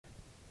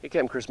Hey,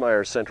 Captain Chris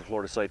Meyer, Central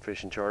Florida Sight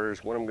Fishing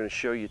Charters. What I'm going to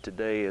show you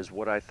today is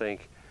what I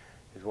think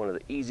is one of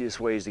the easiest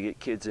ways to get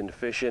kids into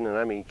fishing, and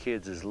I mean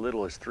kids as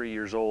little as 3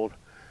 years old.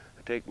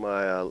 I take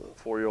my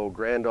 4-year-old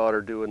granddaughter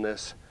doing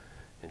this,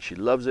 and she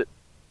loves it,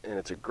 and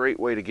it's a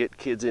great way to get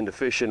kids into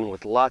fishing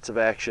with lots of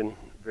action,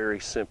 very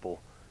simple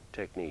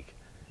technique.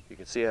 You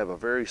can see I have a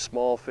very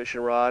small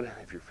fishing rod.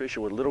 If you're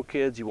fishing with little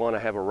kids, you want to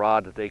have a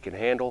rod that they can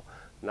handle,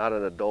 not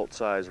an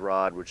adult-sized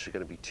rod, which is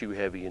going to be too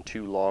heavy and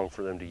too long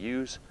for them to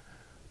use.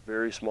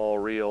 Very small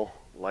reel,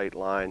 light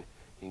line.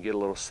 You can get a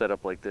little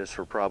setup like this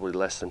for probably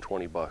less than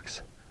 20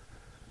 bucks.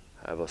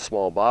 I have a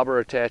small bobber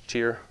attached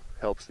here,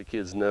 helps the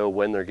kids know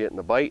when they're getting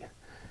a bite.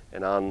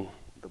 And on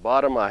the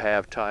bottom I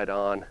have tied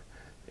on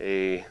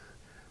a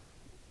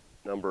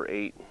number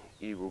 8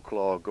 Eagle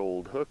Claw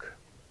gold hook.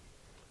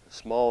 A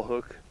small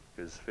hook,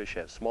 because fish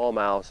have small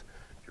mouths.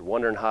 If you're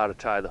wondering how to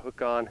tie the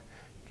hook on,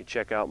 you can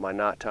check out my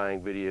knot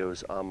tying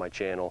videos on my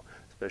channel,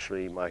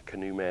 especially my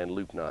Canoe Man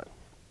loop knot.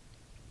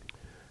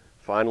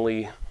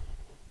 Finally,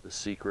 the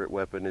secret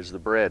weapon is the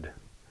bread.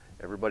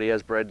 Everybody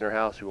has bread in their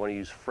house. We want to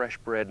use fresh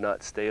bread,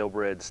 not stale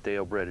bread.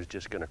 Stale bread is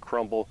just going to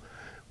crumble.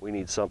 We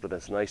need something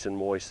that's nice and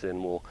moist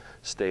and will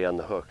stay on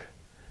the hook.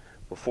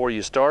 Before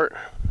you start,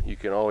 you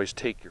can always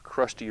take your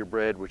crust of your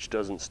bread, which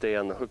doesn't stay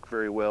on the hook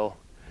very well.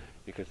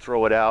 You can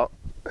throw it out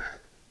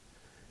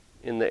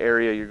in the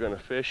area you're going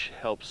to fish.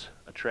 Helps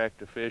attract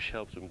the fish,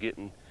 helps them get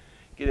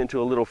into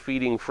a little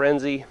feeding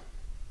frenzy.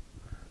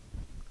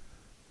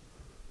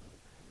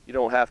 You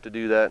don't have to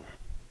do that.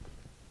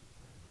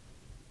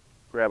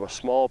 Grab a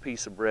small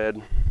piece of bread,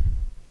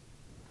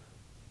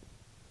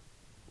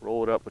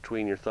 roll it up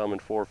between your thumb and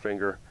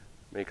forefinger,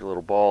 make a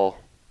little ball,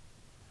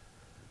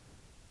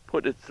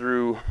 put it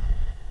through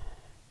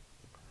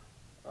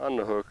on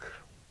the hook.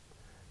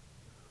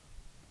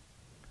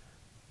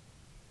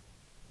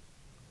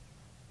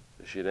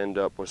 You should end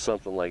up with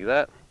something like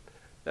that.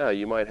 Now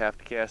you might have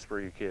to cast for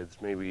your kids.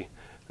 Maybe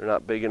they're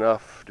not big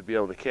enough to be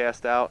able to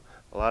cast out.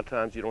 A lot of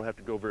times you don't have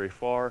to go very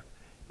far.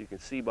 You can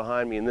see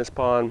behind me in this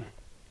pond,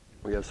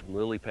 we have some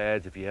lily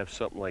pads. If you have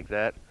something like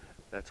that,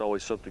 that's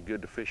always something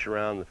good to fish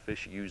around. The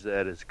fish use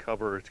that as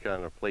cover. It's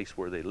kind of a place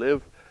where they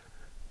live.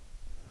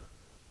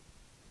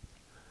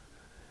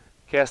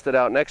 Cast it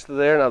out next to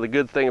there. Now the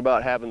good thing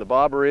about having the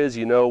bobber is,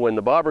 you know, when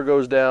the bobber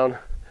goes down,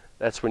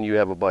 that's when you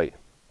have a bite.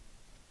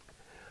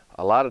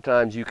 A lot of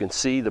times you can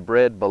see the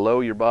bread below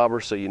your bobber,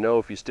 so you know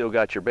if you still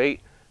got your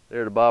bait.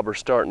 There the bobber's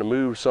starting to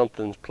move,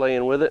 something's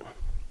playing with it.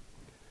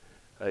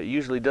 It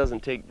usually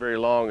doesn't take very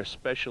long,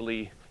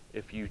 especially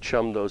if you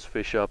chum those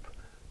fish up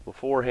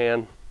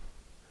beforehand.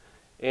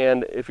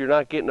 And if you're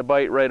not getting a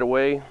bite right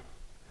away,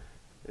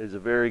 there's a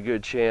very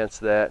good chance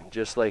that,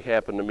 just like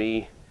happened to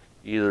me,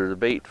 either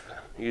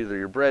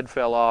your bread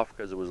fell off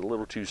because it was a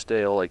little too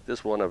stale, like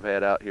this one I've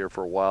had out here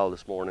for a while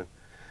this morning,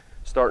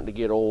 starting to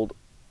get old.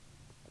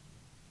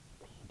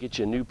 Get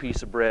you a new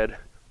piece of bread,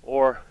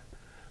 or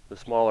the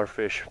smaller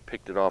fish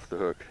picked it off the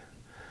hook.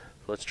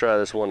 Let's try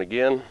this one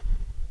again.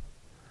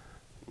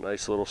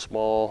 Nice little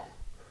small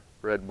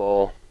bread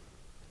ball.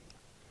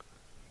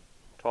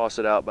 Toss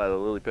it out by the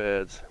lily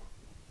pads.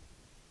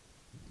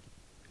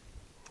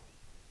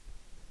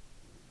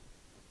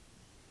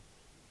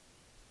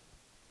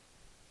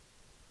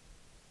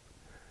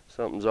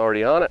 Something's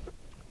already on it.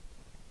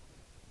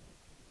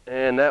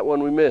 And that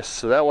one we missed.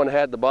 So that one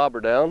had the bobber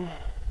down.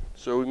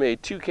 So we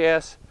made 2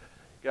 casts,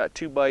 got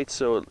 2 bites.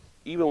 So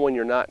even when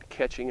you're not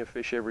catching a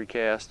fish every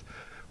cast,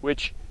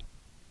 which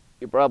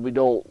you probably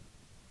don't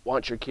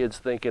want your kids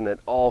thinking that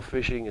all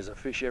fishing is a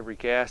fish every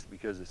cast,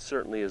 because it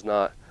certainly is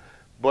not.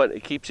 But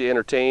it keeps you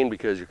entertained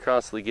because you're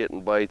constantly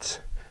getting bites.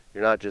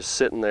 You're not just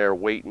sitting there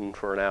waiting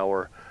for an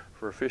hour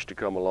for a fish to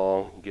come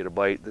along and get a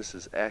bite. This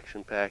is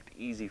action-packed,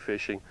 easy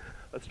fishing.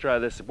 Let's try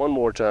this one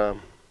more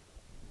time.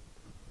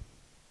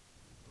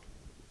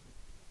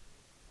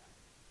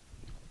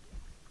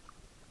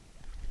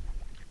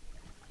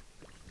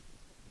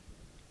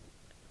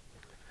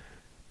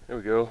 There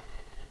we go.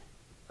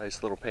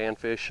 Nice little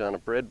panfish on a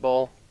bread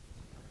ball.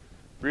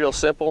 Real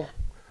simple.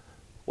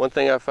 One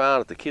thing I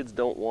found, if the kids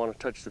don't want to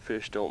touch the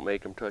fish, don't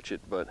make them touch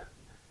it, but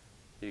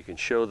you can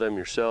show them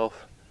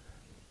yourself.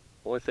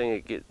 Only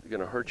thing that's going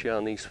to hurt you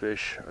on these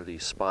fish are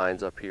these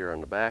spines up here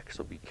on the back,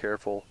 so be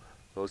careful.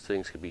 Those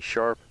things can be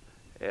sharp,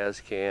 as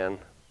can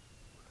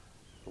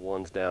the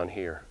ones down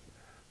here.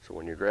 So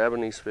when you're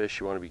grabbing these fish,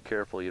 you want to be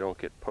careful you don't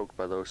get poked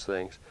by those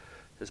things.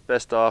 It's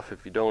best off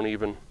if you don't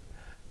even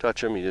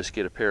touch them. You just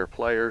get a pair of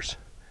pliers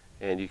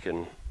and you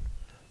can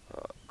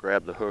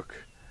grab the hook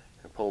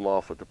and pull them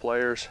off with the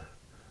pliers.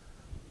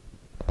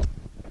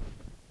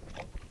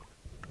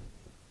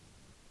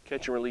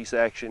 Catch and release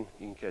action.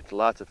 You can catch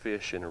lots of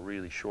fish in a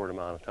really short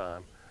amount of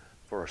time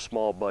for a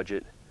small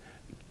budget.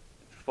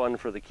 Fun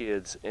for the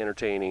kids,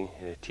 entertaining,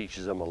 and it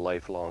teaches them a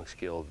lifelong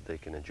skill that they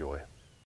can enjoy.